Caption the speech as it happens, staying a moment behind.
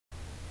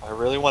I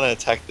really want to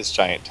attack this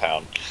giant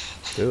town.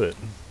 Do it.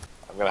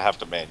 I'm gonna have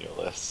to manual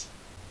this.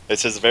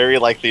 This is very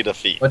likely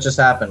defeat. What just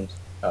happened?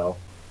 Oh.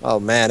 Oh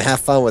man,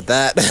 have fun with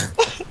that.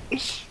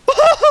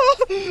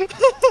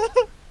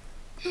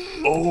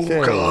 Oh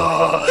Okay.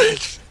 god!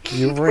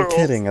 You weren't Girls.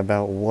 kidding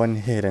about 1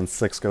 hit and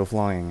 6 go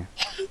flying.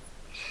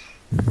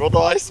 Roll the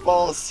ice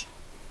balls.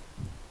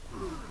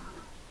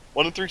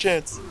 1 in 3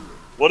 chance.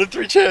 1 in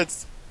 3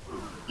 chance.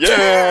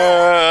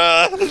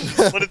 Yeah! 1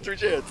 in 3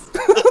 chance.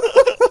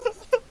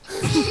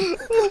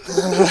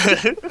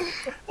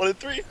 1 in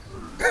 3.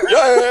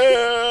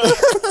 Yeah!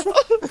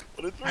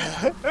 1 in 3.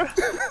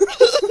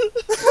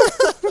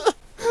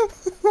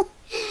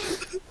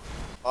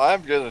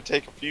 I'm gonna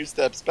take a few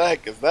steps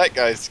back because that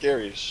guy's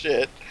scary as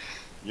shit.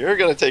 You're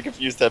gonna take a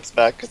few steps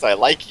back because I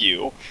like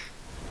you.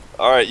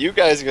 Alright, you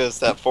guys are gonna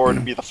step forward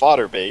and be the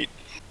fodder bait.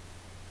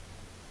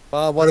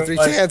 1 in 3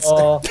 chance.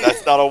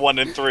 That's not a 1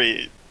 in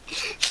 3.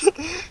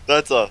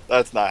 That's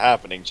not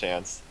happening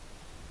chance.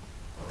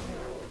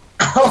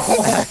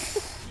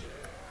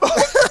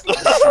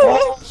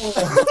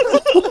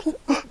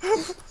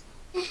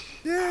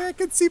 Yeah, I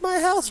can see my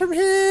house from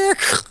here.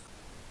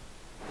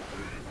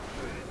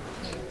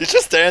 He's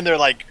just standing there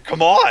like,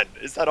 come on,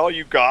 is that all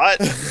you got?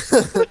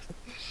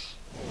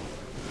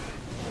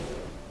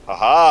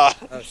 Haha.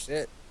 Oh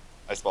shit.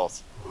 Ice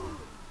balls.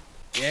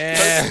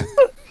 Yeah.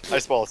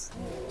 Ice balls.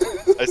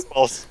 Ice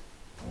balls.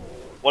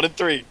 1 in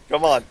 3.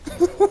 Come on.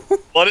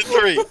 1 in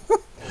 3.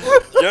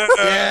 Yeah.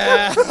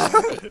 Yeah.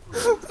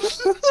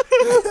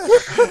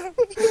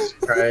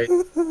 Right.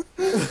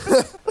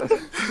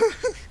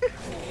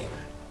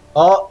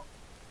 Oh,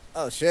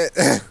 Oh shit.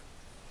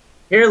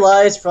 here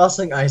lies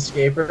Frosting Ice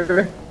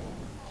Skater.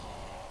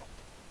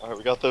 Alright,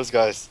 we got those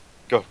guys.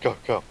 Go, go,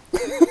 go.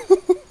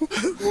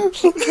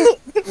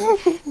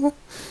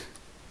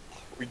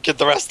 We get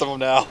the rest of them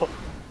now.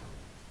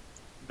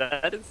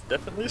 That is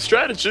definitely a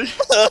strategy.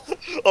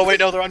 Oh wait,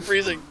 no, they're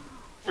unfreezing.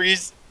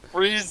 Freeze,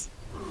 freeze,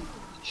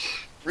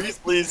 freeze,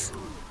 please,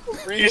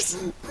 freeze.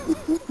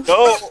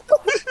 No.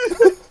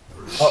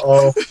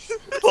 Uh-oh.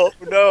 Oh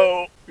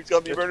no, who's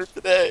gonna be murdered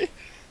today?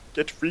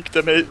 Get freaked,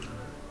 mate.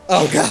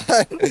 Oh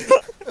god.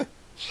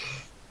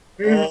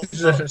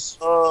 Jesus.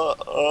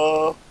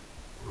 Uh,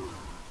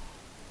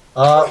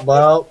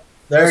 Well,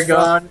 they're That's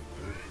gone.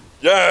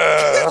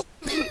 yeah.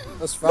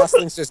 Those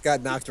frostlings just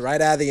got knocked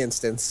right out of the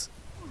instance.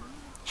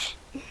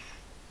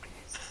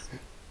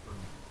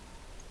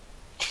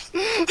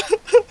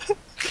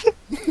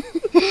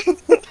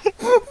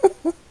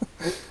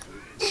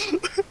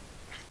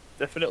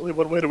 Definitely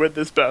one way to win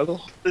this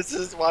battle. This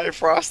is why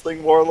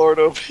Frostling Warlord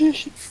OP.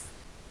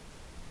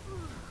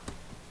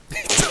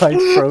 Tight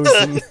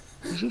frozen.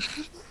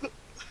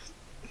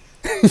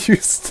 You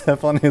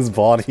step on his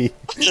body.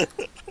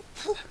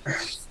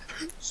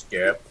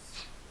 Skip.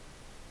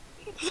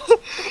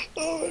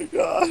 Oh my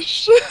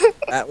gosh.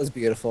 That was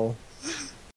beautiful.